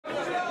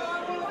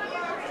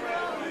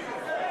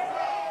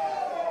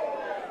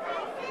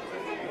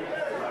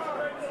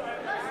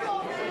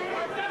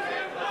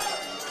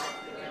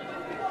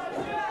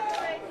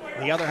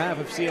The other half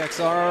of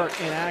CXR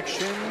in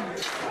action.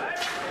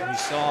 We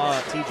saw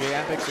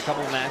TJ Apex a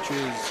couple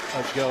matches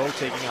ago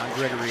taking on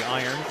Gregory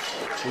Iron.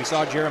 We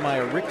saw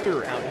Jeremiah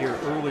Richter out here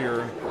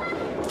earlier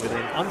with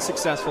an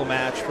unsuccessful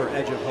match for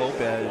Edge of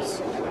Hope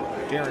as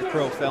Darren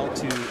Crow fell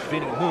to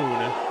Vinny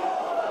Moon.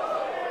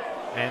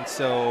 And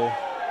so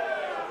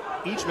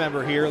each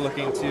member here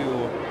looking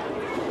to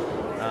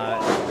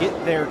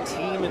get their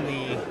team in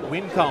the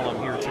win column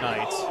here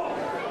tonight.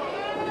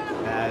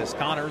 As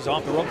Connors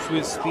off the ropes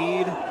with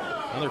speed.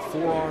 Another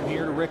forearm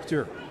here to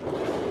Richter.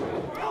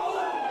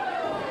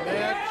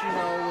 Match,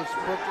 was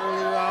booked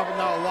earlier on, but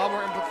now a lot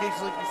more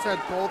implications. Like you said,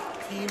 both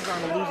teams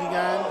on the losing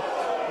end.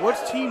 Which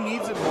team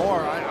needs it more?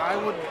 I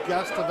would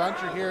guess to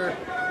venture here,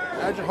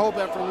 Edge of Hope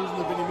after losing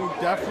the Vinny Moon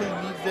definitely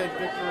needs that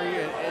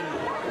victory. And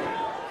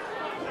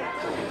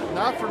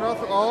not for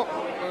nothing. Oh,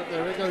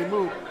 there we go, he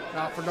moved.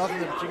 Not for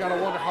nothing, but you got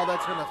to wonder how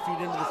that's going to feed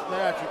into this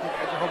match. You think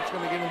Edge of Hope's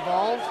going to get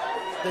involved?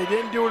 They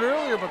didn't do it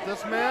earlier, but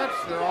this match,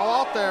 they're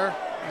all out there,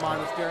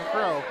 minus Darren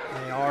Crow.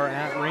 They are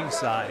at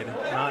ringside,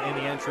 not in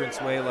the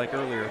entranceway like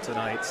earlier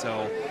tonight,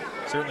 so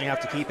certainly have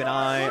to keep an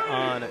eye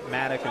on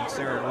Maddock and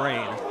Saren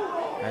Rain,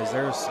 as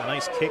there's a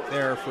nice kick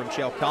there from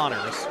Chael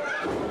Connors.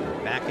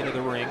 Back into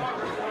the ring.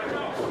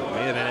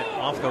 Wait a minute,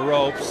 off the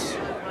ropes,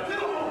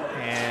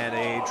 and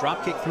a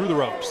drop kick through the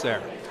ropes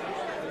there.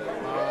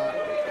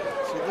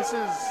 See, this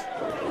is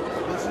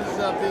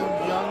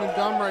being young and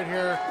dumb right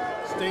here.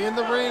 Stay in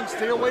the ring,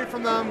 stay away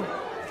from them.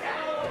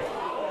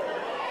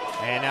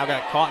 And now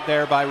got caught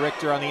there by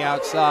Richter on the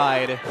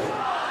outside.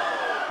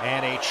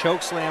 And a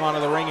choke slam onto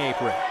the ring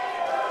apron.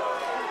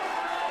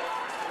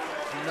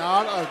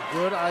 Not a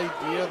good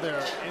idea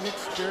there.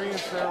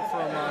 Inexperience there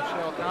from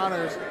Chael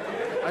Connors.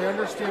 I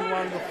understand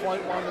wanting to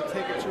fight, wanting to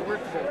take it to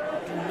Richter,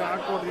 but do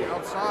not go to the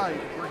outside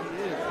where he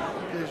is.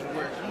 Because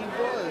where he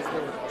was,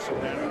 there was some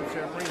bad on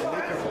Sam Ring, and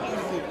they could have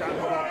easily gotten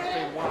involved if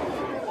they wanted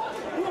to.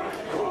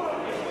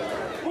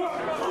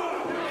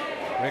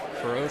 Quick,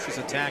 ferocious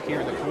attack here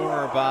in the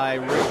corner by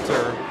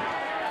Richter.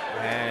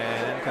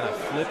 And then kind of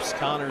flips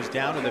Connors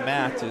down to the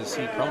mat as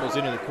he crumbles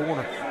into the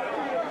corner.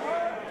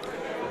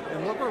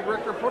 And look where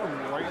Richter put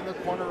him, right in the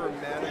corner of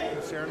Maddox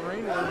and Saren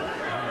Rain.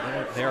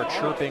 They are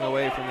chirping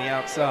away from the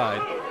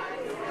outside.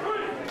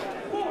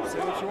 Say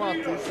what you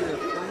want, these are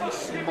three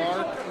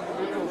smart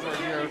individuals right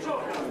here.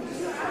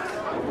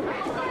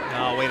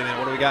 Oh, wait a minute,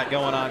 what do we got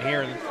going on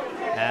here?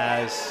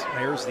 As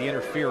there's the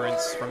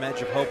interference from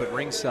Edge of Hope at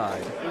ringside.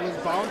 It was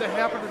bound to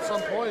happen at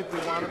some point. They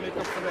want to make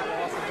up for that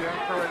loss of Darren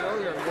Crow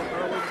earlier. And what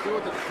better way to do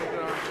it than to take it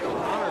on Chael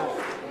Connors?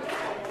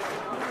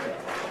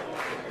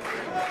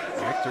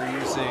 Richter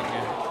using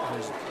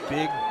his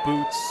big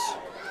boots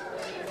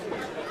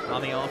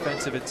on the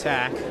offensive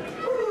attack.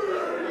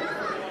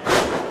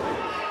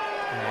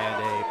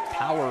 And a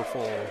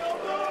powerful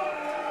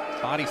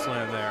body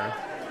slam there.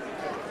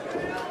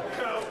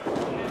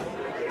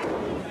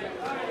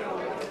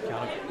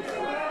 Count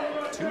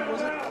of two,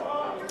 was it?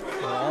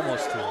 Or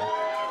almost two.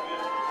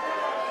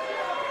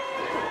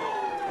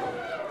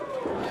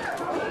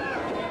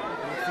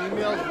 The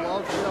females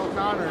love Chael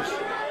Connors.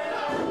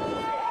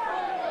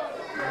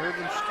 I heard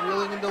them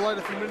squealing in delight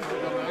a few minutes ago.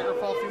 The Niagara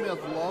Falls females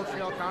love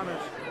Chael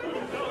Connors.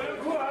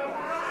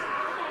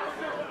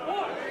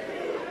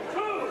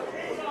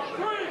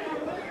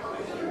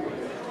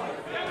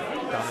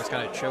 Connors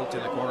kind of choked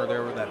in the corner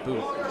there with that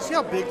boot. See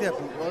how big that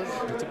boot was?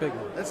 It's a big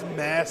one. That's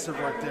massive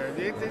right there.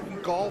 They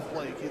engulf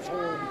like his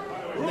whole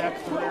neck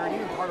through there and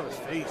even part of his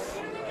face.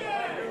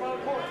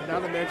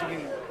 Not imagine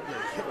getting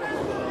hit with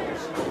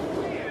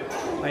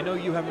those. I know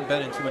you haven't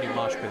been in too many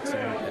mosh pits in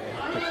your day,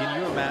 but can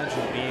you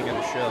imagine being at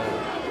a show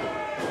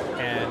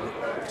and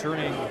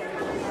turning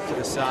to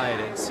the side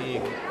and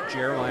seeing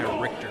Jeremiah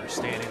Richter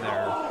standing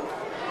there,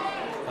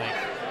 like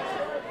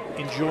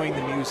enjoying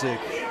the music,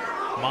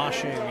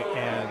 moshing,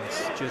 and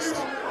just,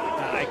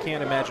 I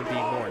can't imagine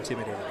being more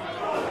intimidated.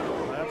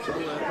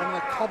 Absolutely. I've been in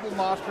a couple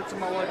mosh pits in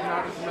my life,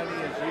 not as many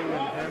as you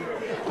and him,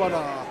 but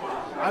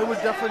I would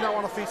definitely not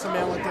want to face a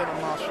man like that in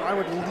a mosh pit. I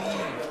would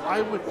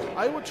leave.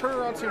 I would turn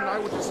around to him and I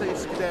would just say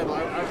skedaddle.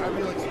 I'd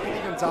be like Speedy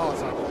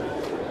Gonzalez out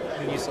there.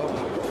 And you saw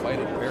him fight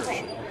in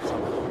parachute.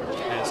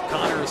 As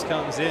Connors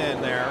comes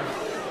in there,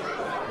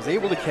 was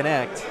able to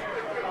connect,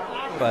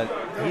 but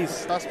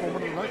he's... the best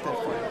moment of the night, that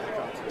fight.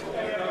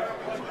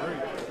 It's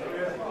great.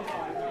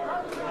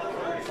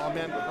 I saw a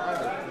man cry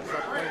there. He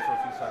stopped playing for a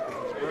few seconds.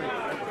 It's great.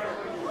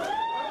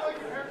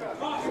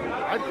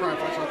 I'd cry if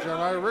I saw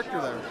Jeremiah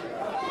Richter there.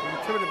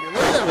 Look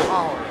at that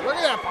power. Look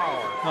at that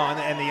power. No,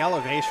 and the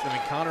elevation. I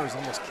mean, Connors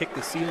almost kicked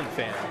the ceiling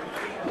fan.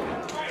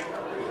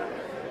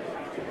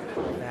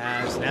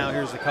 As now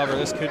here's the cover.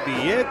 This could be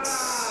it.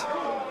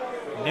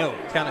 No,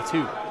 count of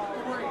two.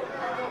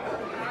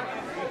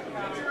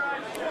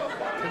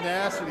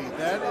 Tenacity.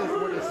 That is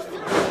what is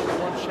really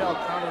one Chael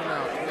Connor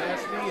now.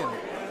 Tenacity and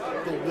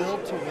the will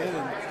to win.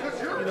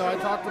 And, I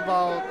talked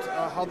about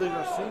how these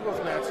are singles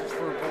matches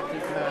for both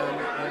these men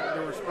and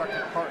their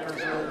respective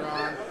partners earlier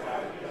on.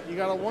 you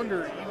got to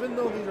wonder, even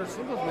though these are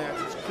singles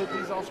matches, could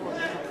these also have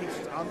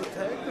implications on the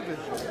tag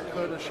division?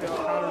 Could a Chael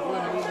Connors win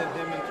mean that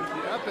him and TJ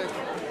Epic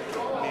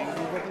maybe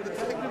move up in the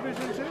tag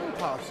division too,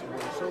 possibly?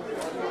 So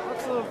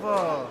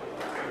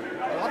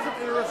lots of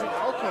interesting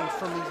outcomes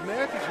from these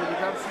matches here. We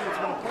got to see what's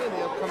going to play in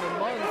the upcoming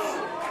months.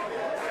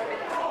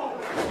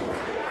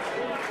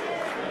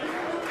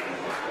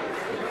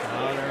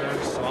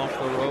 Connors off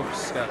the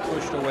ropes, got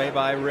pushed away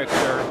by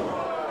Richter.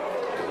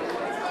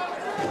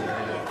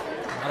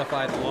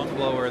 Modified lung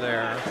blower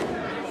there.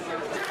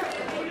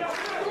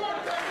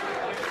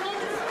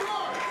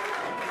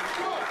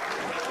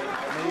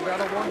 You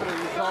gotta wonder,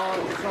 you saw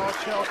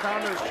Chael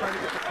Connors trying to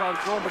get the crowd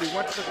going, but he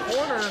went to the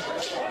corner.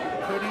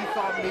 Could he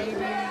thought maybe,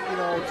 you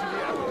know, TJ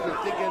Epic was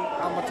thinking,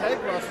 I'm a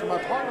tag wrestler, my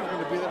partner's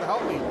gonna be there to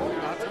help me.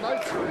 Not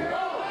tonight, sir.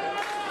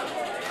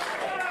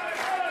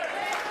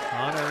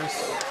 Connors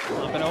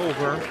up and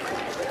over.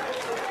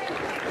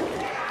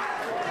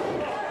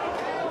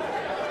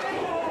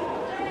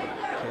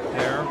 Get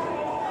there.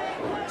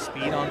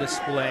 Speed on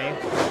display.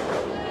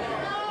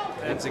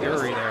 And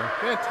Zaguri there.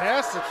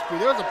 Fantastic speed.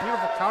 There was a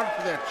beautiful counter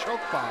for that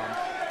choke bomb.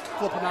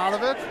 Flipping out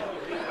of it.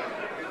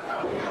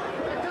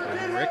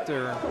 And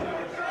Richter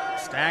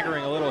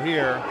staggering a little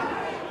here.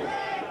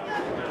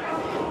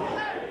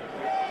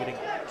 Getting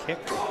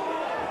kicked in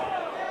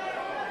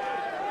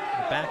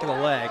the back of the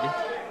leg.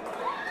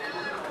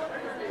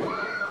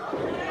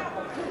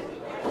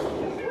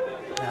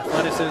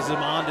 Athleticism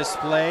on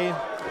display.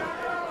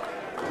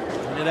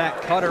 Into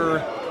that cutter.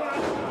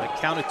 A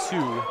count of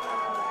 2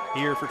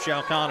 here for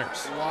Chael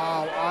Connors.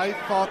 Wow, I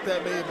thought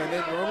that may have been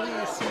it. Normally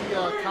you see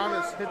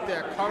Connors hit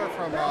that cutter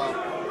from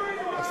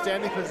a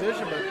standing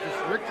position, but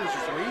Richter's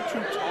just way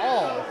too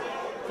tall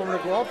for him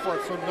to go up for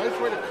it. So nice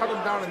way to cut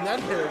him down and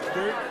then hit it.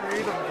 Very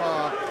creative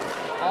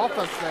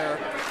offense there.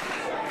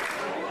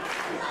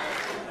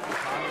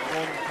 Connors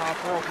going to the top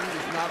rope. He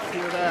does not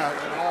fear that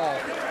at all.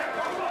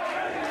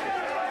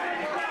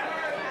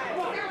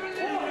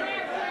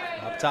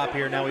 Up top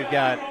here now we've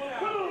got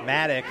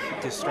Maddock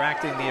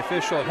distracting the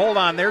official. Hold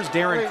on, there's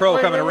Darren Crow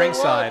coming to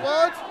ringside.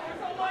 What?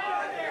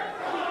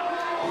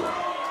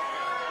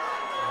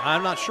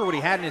 I'm not sure what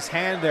he had in his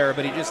hand there,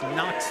 but he just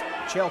knocked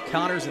Chael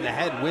Connors in the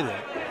head with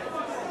it.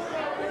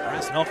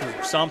 Brass knuckles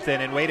or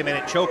something, and wait a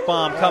minute, choke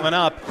bomb coming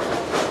up.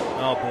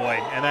 Oh boy,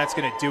 and that's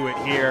gonna do it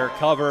here.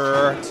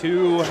 Cover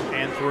 2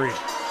 and 3.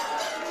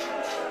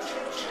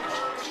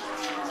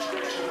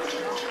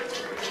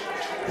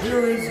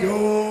 Here is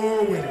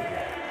your winner,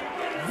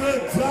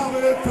 the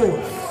dominant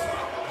force,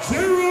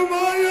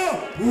 Jeremiah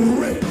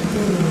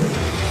Richter.